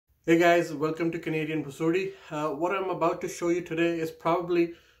Hey guys, welcome to Canadian Pusudi. What I'm about to show you today is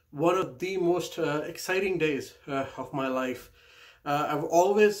probably one of the most exciting days of my life. I've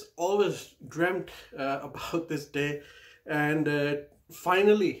always dreamt about this day, and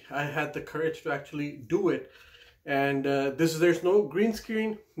finally I had the courage to actually do it. And there's no green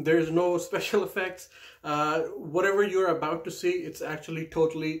screen, there's no special effects. Whatever you're about to see, it's actually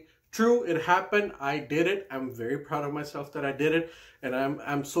totally true. It happened. I did it. I'm very proud of myself that I did it, and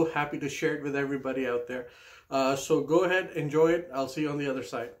I'm so happy to share it with everybody out there. So go ahead, enjoy it. I'll see you on the other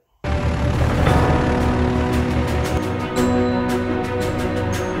side.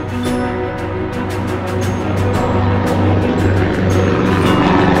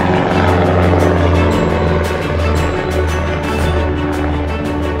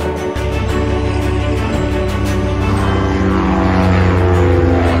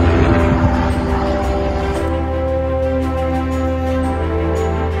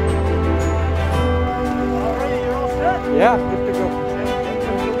 Yeah, good to go.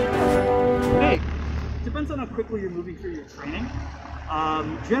 Hey, depends on how quickly you're moving through your training.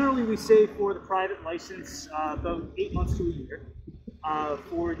 Generally, we say for the private license, about 8 months to a year.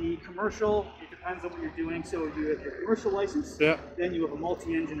 For the commercial, it depends on what you're doing. So you have your commercial license, then you have a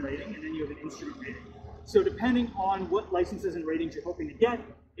multi-engine rating, and then you have an instrument rating. So depending on what licenses and ratings you're hoping to get,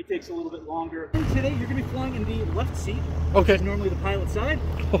 it takes a little bit longer. And today, you're going to be flying in the left seat, which is normally the pilot side.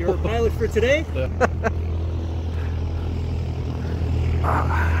 You're a pilot for today.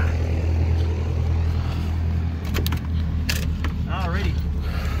 Alrighty,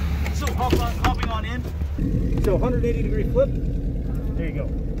 so hopping on in. So 180-degree flip. There you go.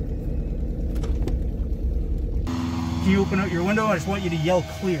 Can you open out your window? I just want you to yell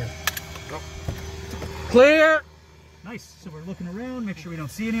clear. Clear. Nice. So we're looking around, make sure we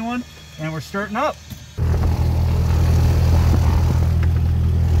don't see anyone, and we're starting up.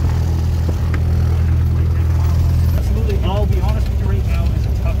 Absolutely. I'll be honest with you right now, it's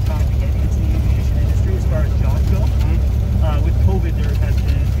a tough time to get into the aviation industry as far as jobs go. With COVID, there has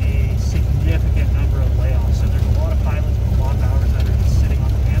been a significant number of layoffs, so there's a lot of pilots with a lot of hours that are just sitting on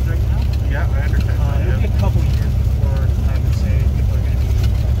their hands right now. Yeah, I understand. It'll be a couple of years before I would say people are going to be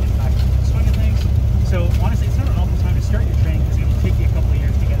getting back to the swing of things. So honestly, it's not an awful time to start your training because it'll take you a couple of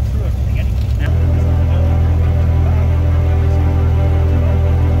years to get through everything anyway.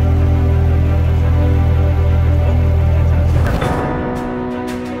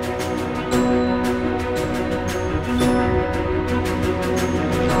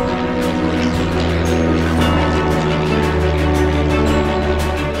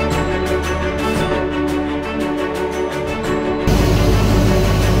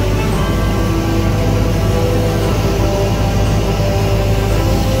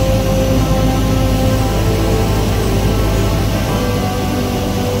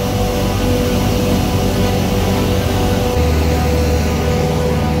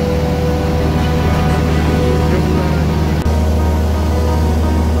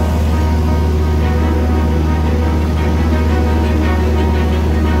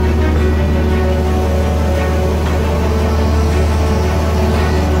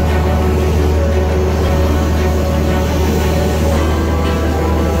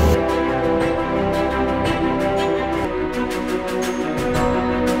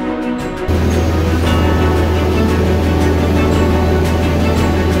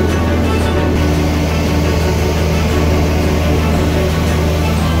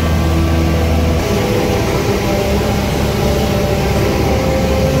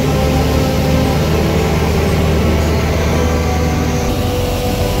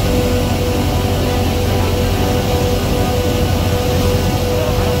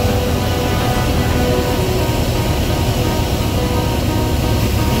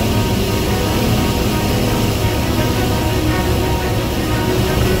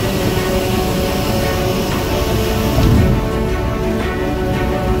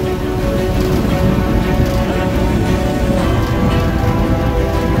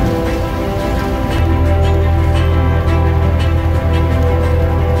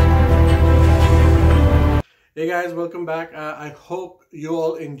 Hey guys, welcome back. I hope you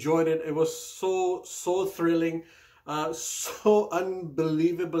all enjoyed it. It was so thrilling, so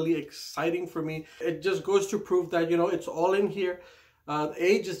unbelievably exciting for me. It just goes to prove that, it's all in here.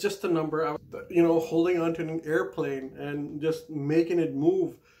 Age is just a number. Holding onto an airplane and just making it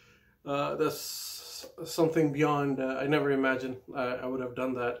move. That's something beyond. I never imagined I would have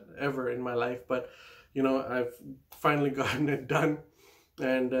done that ever in my life, but I've finally gotten it done.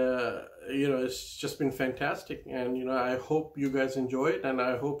 And it's just been fantastic, and I hope you guys enjoy it, and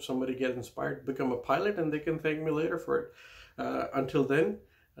I hope somebody get inspired to become a pilot and they can thank me later for it. Until then,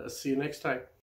 See you next time.